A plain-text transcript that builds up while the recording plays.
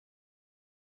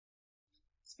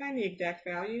Find the exact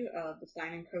value of the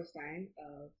sine and cosine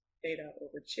of theta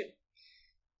over 2.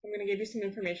 I'm going to give you some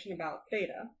information about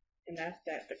theta, and that's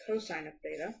that the cosine of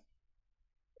theta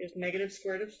is negative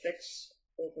square root of 6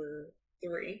 over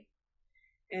 3.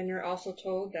 And you're also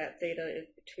told that theta is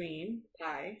between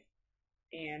pi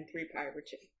and 3 pi over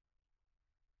 2.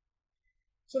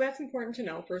 So that's important to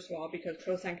know, first of all, because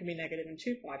cosine can be negative in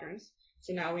 2 quadrants,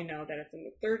 so now we know that it's in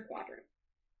the 3rd quadrant.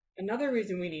 Another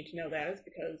reason we need to know that is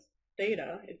because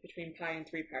theta is between pi and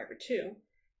 3 pi over 2,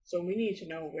 so we need to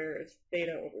know where is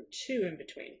theta over 2 in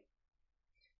between.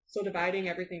 So dividing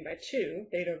everything by 2,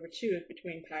 theta over 2 is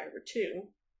between pi over 2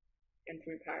 and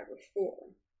 3 pi over 4.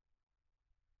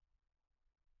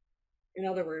 In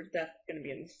other words, that's going to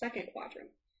be in the 2nd quadrant.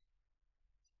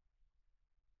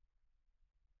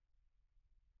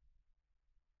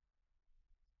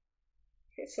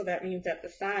 Okay, so that means that the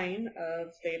sine of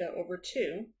theta over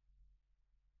 2,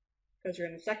 because you're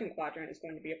in the 2nd quadrant, is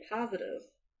going to be a positive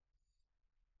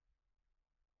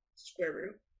square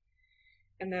root.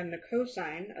 And then the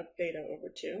cosine of theta over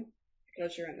 2,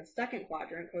 because you're in the 2nd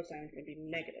quadrant, cosine is going to be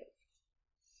negative.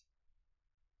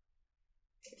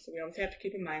 Okay, so we always have to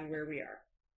keep in mind where we are.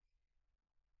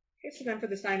 Okay, so then for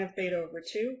the sine of theta over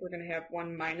 2, we're going to have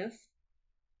 1 minus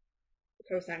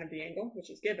the cosine of the angle, which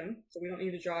is given, so we don't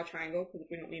need to draw a triangle because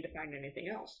we don't need to find anything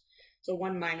else. So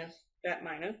 1 minus that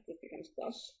minus, this becomes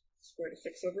plus square root of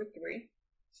 6 over 3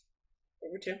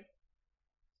 over 2.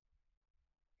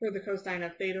 For the cosine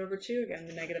of theta over 2, again,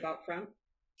 the negative out front.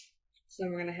 So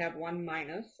then we're going to have 1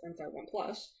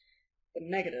 plus the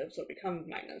negative, so it becomes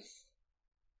minus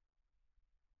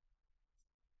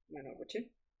 1 over 2.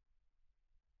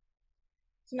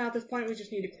 So now at this point we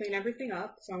just need to clean everything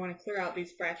up. So I want to clear out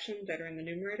these fractions that are in the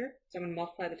numerator. So I'm going to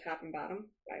multiply the top and bottom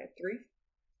by a 3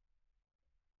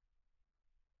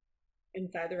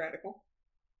 inside the radical.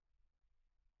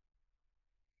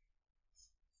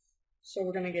 So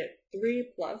we're going to get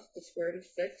 3 plus the square root of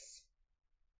 6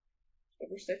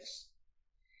 over 6.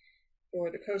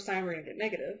 For the cosine, we're going to get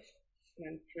negative, and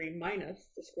then 3 minus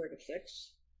the square root of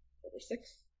 6 over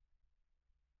 6.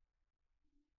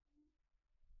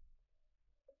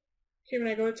 Okay, when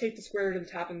I go to take the square root of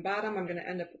the top and bottom, I'm going to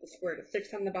end up with the square root of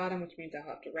 6 on the bottom, which means I'll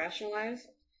have to rationalize.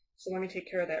 So let me take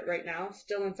care of that right now.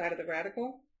 Still inside of the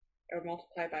radical, I would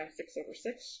multiply by 6 over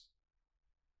 6.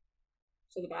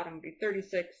 So the bottom would be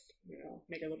 36,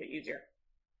 make it a little bit easier.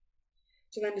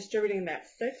 So then distributing that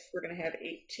 6, we're going to have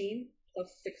 18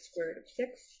 plus 6 square root of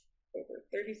 6 over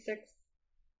 36.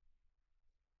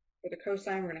 For the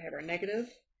cosine, we're going to have our negative,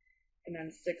 and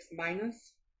then 18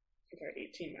 minus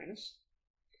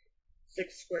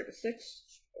 6 square root of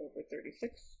 6 over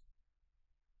 36.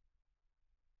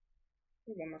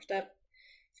 One more step,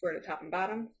 square root of top and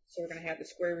bottom. So we're going to have the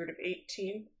square root of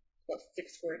 18 plus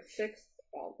 6 square root of 6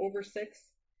 all over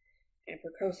 6. And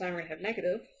for cosine, we're going to have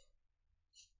negative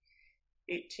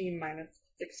 18 minus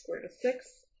 6 square root of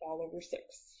 6 all over 6.